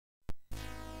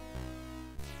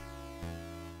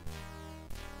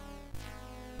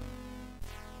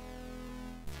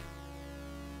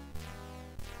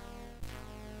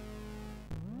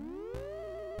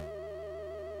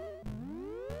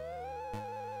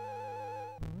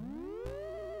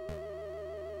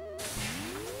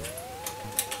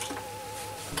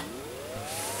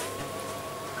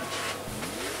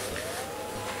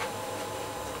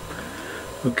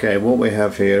Okay, what we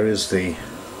have here is the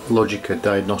Logica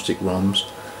diagnostic ROMs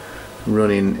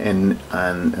running in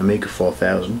an Amiga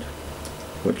 4000,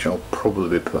 which I'll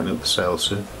probably be putting up for sale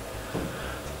soon.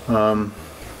 I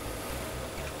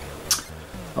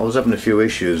was having a few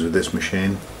issues with this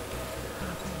machine.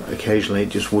 Occasionally it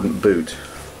just wouldn't boot.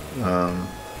 I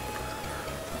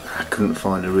couldn't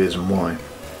find a reason why,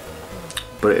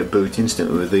 but it'd boot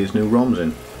instantly with these new ROMs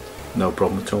in, no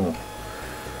problem at all.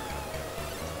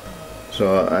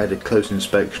 So I had a close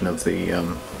inspection of the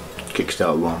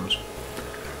kickstart ROMs,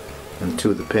 and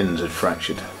two of the pins had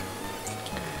fractured.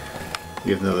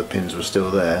 Even though the pins were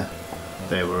still there,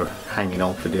 they were hanging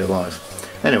on for dear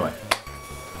life. Anyway,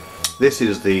 this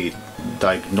is the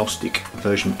diagnostic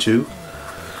version 2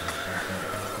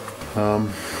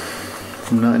 from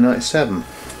 1997.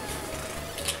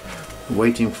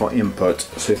 Waiting for input.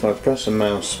 So if I press the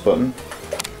mouse button,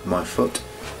 my foot,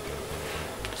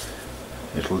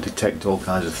 it'll detect all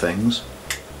kinds of things.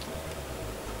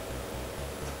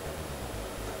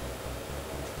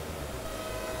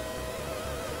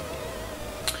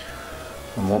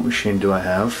 And what machine do I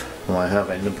have? Well, I have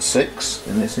a number 6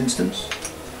 in this instance.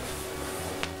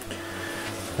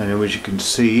 And as you can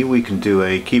see, we can do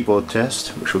a keyboard test,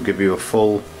 which will give you a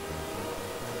full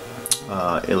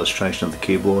illustration of the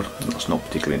keyboard. That's not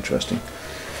particularly interesting.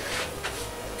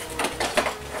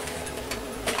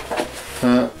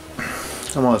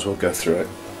 I might as well go through it.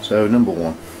 So number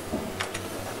 1,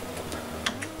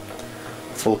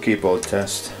 full keyboard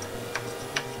test.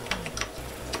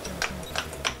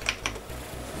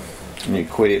 And you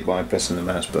quit it by pressing the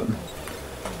mouse button.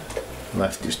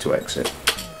 Left is to exit.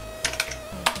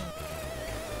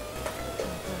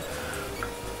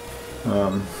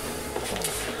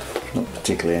 Not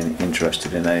particularly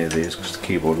interested in any of these because the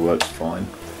keyboard works fine.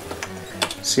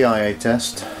 CIA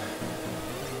test.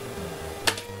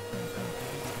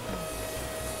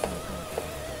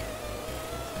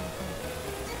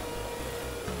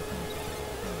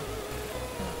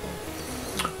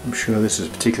 I'm sure this is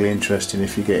particularly interesting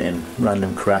if you're getting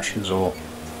random crashes or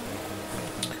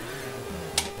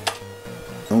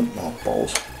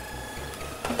balls.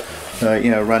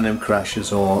 Random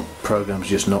crashes or programs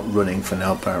just not running for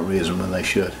no apparent reason when they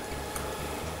should.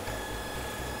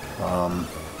 The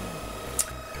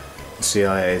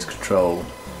CIA's control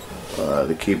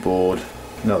the keyboard.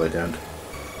 No, they don't.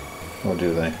 Or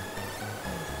do they?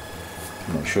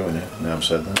 I'm not sure now. Now I've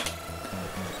said that.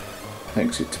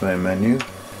 Exit to main menu.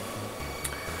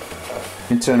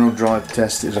 Internal drive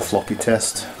test is a floppy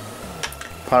test.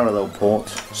 Parallel port,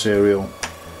 serial,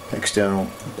 external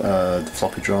the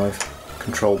floppy drive.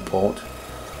 Control port.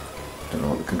 Don't know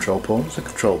what the control port is. A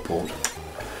control port.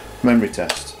 Memory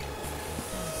test.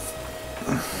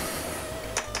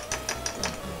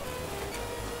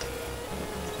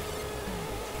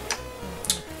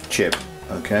 Chip.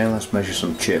 Okay, let's measure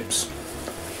some chips.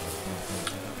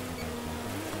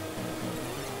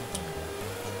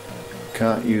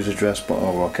 Can't use address, but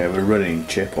oh, okay, we're running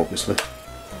chip obviously,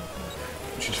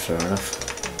 which is fair enough.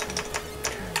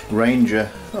 Ranger,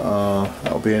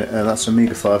 that'll be that's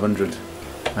Amiga 500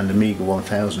 and Amiga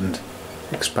 1000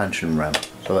 expansion RAM,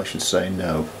 so that should say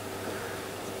no.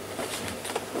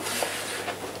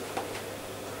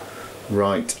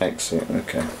 Right, exit.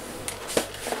 Okay.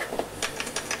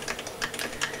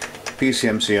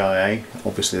 PCMCIA,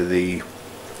 obviously the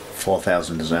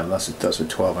 4000 doesn't have. That's a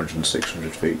 1200 and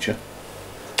 600 feature.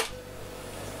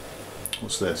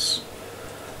 What's this?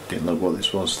 Didn't look what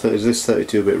this was. Is this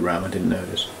 32-bit RAM? I didn't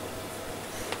notice.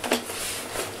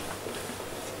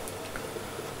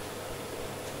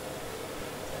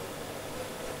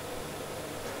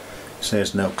 It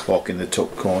says no clock in the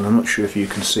top corner. I'm not sure if you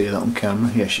can see that on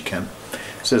camera. Yes, you can.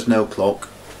 It says no clock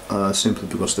simply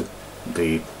because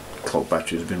the clock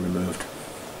battery has been removed.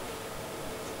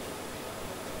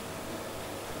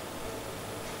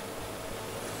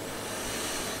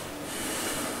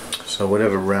 So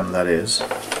whatever RAM that is.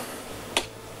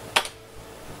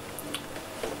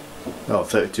 Oh,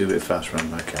 32-bit fast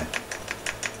RAM, okay.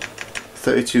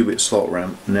 32-bit slot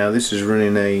RAM. Now this is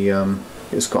running a,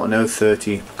 it's got an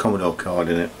 030 Commodore card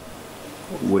in it,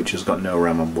 which has got no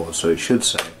RAM on board, so it should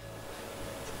say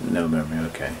no memory,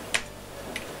 okay.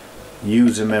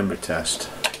 User memory test.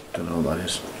 Don't know what that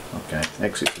is. Okay,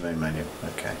 exit the main menu,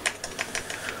 okay.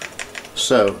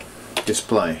 So,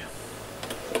 display.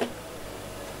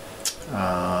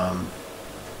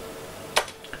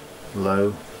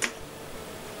 Low,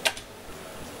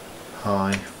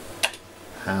 high,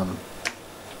 ham,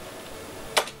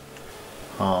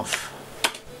 half,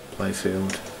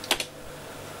 playfield,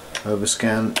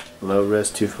 overscan, low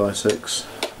res 256,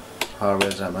 high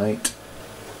res M8,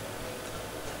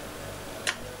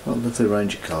 lovely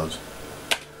range of colours.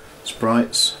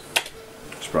 Sprites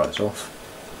off.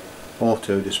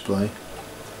 Auto display.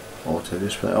 Oh,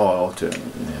 auto,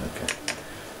 yeah, okay.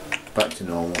 Back to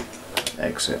normal.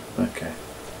 Exit, okay.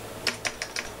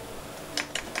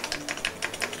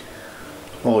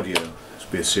 Audio, this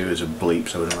will be a series of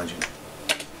bleeps, I would imagine.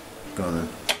 Go on then.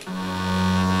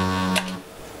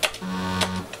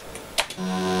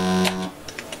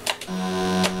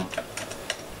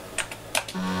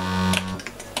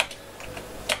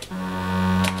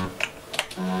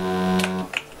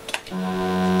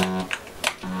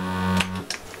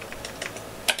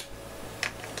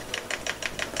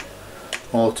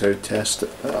 Auto test.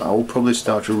 I will probably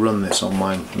start to run this on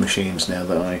my machines now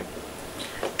that I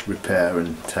repair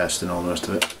and test and all the rest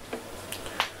of it.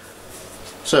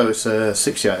 So it's a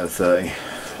 60 out of 30,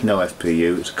 no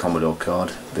FPU, it's a Commodore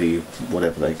card, the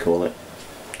whatever they call it,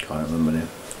 can't remember now.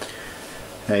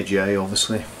 AGA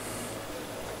obviously.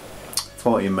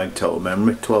 14 meg total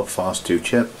memory, 12 fast 2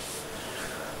 chip.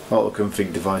 Auto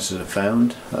config devices are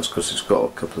found, that's because it's got a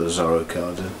couple of Zorro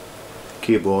cards in.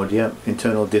 Keyboard, yeah.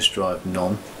 Internal disk drive,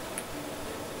 none.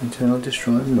 Internal disk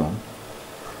drive, none.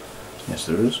 Yes,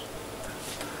 there is.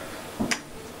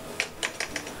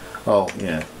 Oh,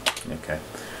 yeah. Okay.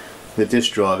 The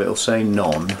disk drive, it'll say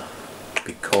none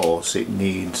because it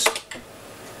needs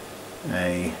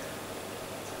a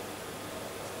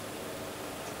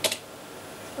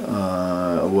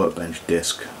workbench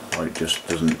disk, or it just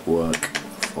doesn't work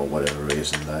for whatever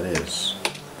reason that is.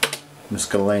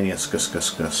 Miscellaneous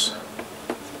gus.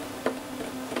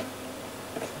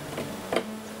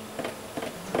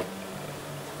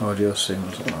 Audio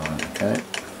signals, alright, okay.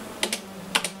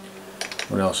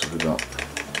 What else have we got?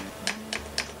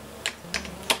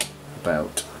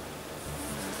 About.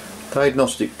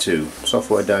 Diagnostic 2.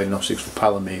 Software diagnostics for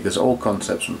PAL Amigas, all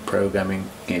concepts from programming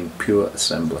in pure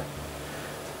assembly.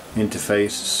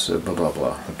 Interface, blah blah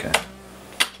blah, okay.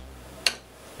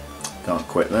 Can't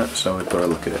quit that, so we've got to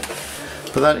look at it.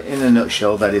 But that, in a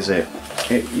nutshell, that is it.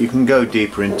 You can go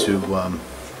deeper into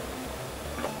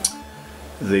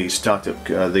the startup,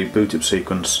 the boot up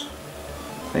sequence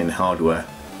in hardware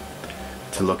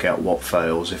to look at what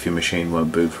fails if your machine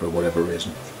won't boot for whatever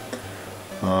reason.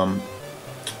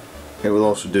 It will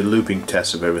also do looping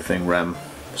tests of everything, RAM,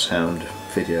 sound,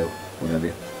 video,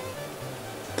 whatever.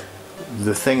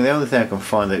 The only thing I can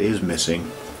find that is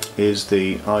missing is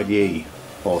the IDE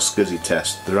or SCSI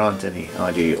test. There aren't any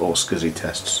IDE or SCSI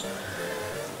tests.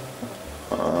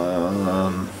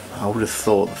 I would have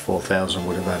thought the 4000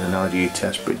 would have had an IDE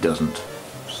test, but it doesn't.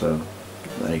 So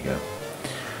there you go.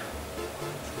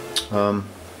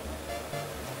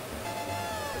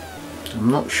 I'm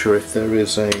not sure if there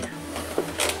is a.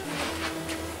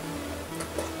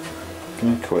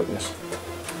 Can I quit this?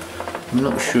 I'm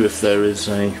not sure if there is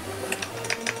a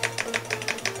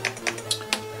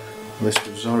list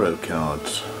of Zorro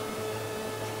cards.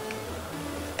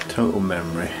 Total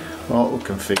memory. Auto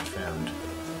config found.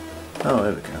 Oh,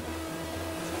 there we go.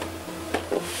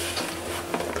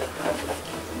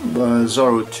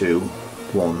 Zorro 2,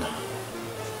 1.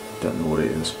 Don't know what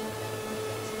it is.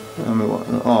 I mean,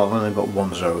 oh, I've only got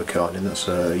one Zorro card in, that's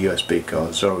a USB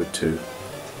card. Zorro 2.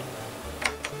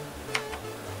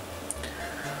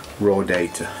 Raw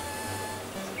data.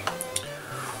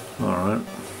 Alright.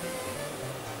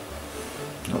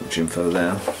 Not much info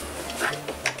there.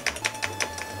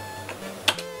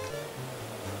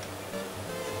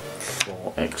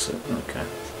 For exit, okay.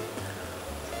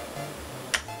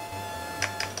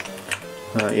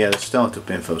 Yeah, the startup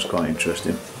info is quite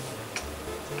interesting.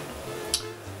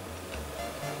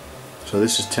 So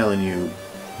this is telling you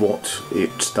what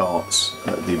it starts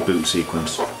at the boot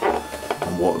sequence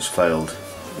and what's failed.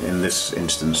 In this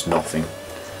instance, nothing.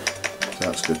 So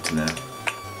that's good to know.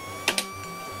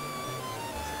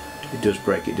 It does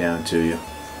break it down to you,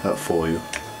 for you,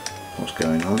 what's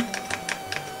going on.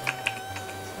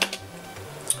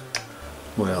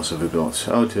 What else have we got?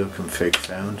 Auto config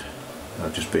found.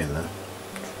 I've just been there.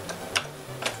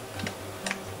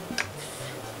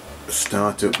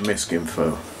 Startup MISC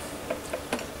info.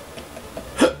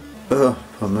 Oh,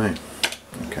 for me.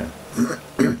 Okay.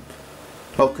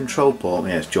 Oh, control port.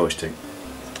 Yeah, it's joystick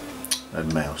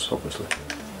and mouse, obviously.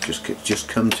 Just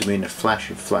come to me in a flash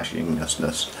of flashingness.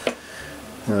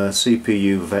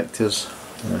 CPU vectors.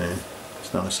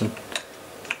 It's nice one.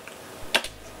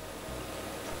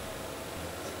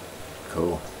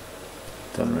 Cool.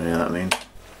 Don't really know what that means.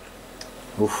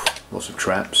 Oof, lots of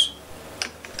traps.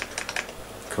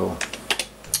 Cool.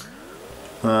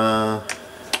 No.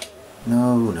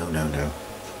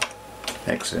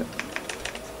 Exit.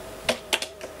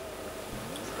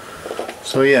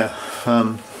 So yeah,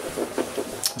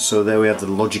 So there we have the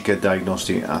Logica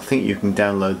diagnostic. I think you can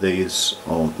download these,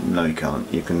 or no you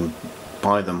can't. You can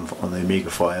buy them on the Amiga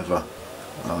Forever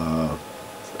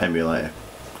emulator.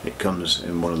 It comes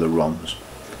in one of the ROMs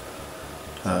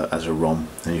as a ROM,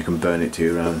 and you can burn it to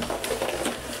your own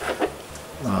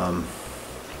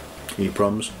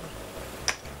EEPROMs.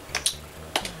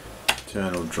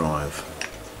 Internal drive.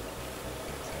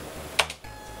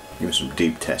 Give me some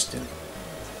deep testing.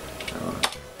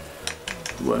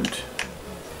 Won't.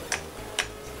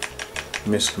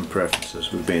 Miscom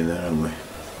preferences, we've been there, haven't we?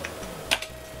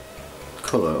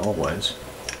 Colour always.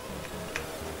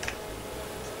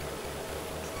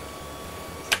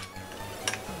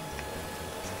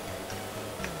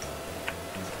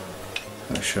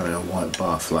 I'm showing a white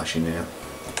bar flashing here.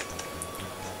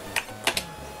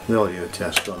 The audio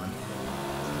test running.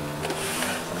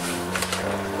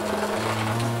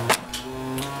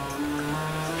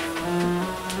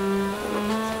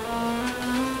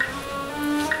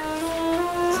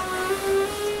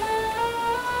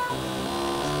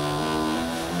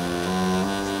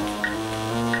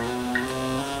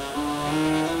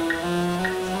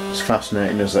 As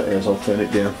fascinating as that is, I'll turn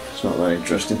it down. It's not that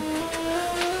interesting.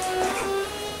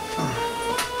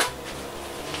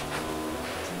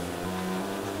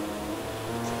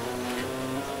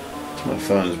 My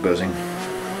phone's buzzing.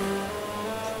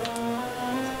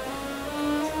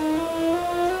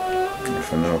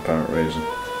 For no apparent reason.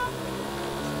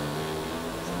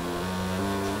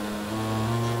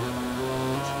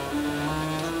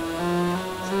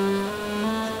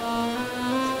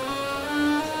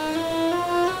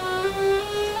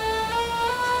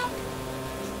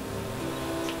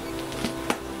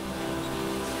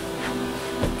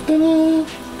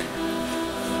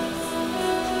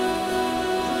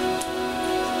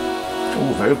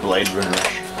 Oh, very Blade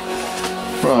Runner-ish.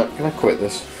 Right, can I quit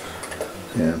this?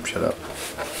 Yeah, shut up.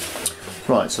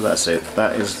 Right, so that's it.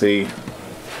 That is the...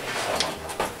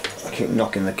 I keep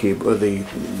knocking the keyboard, the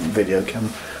video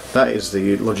camera. That is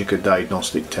the Logica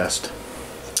diagnostic test.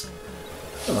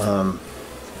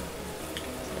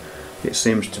 It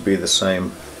seems to be the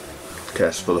same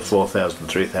test for the 4000,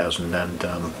 3000 and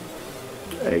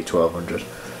A1200.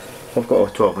 I've got a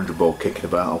 1200 board kicking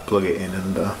about. I'll plug it in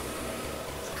and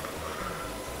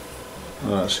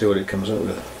see what it comes up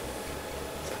with.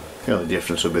 The only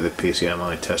difference will be the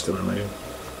PCMI test that we're making.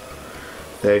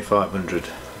 The A500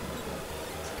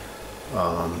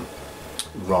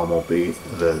 ROM will be,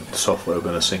 the software will be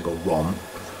on a single ROM.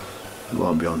 It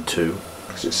won't be on two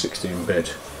because it's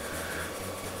 16-bit.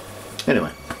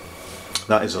 Anyway,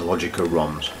 that is the Logica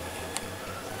ROMs.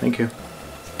 Thank you.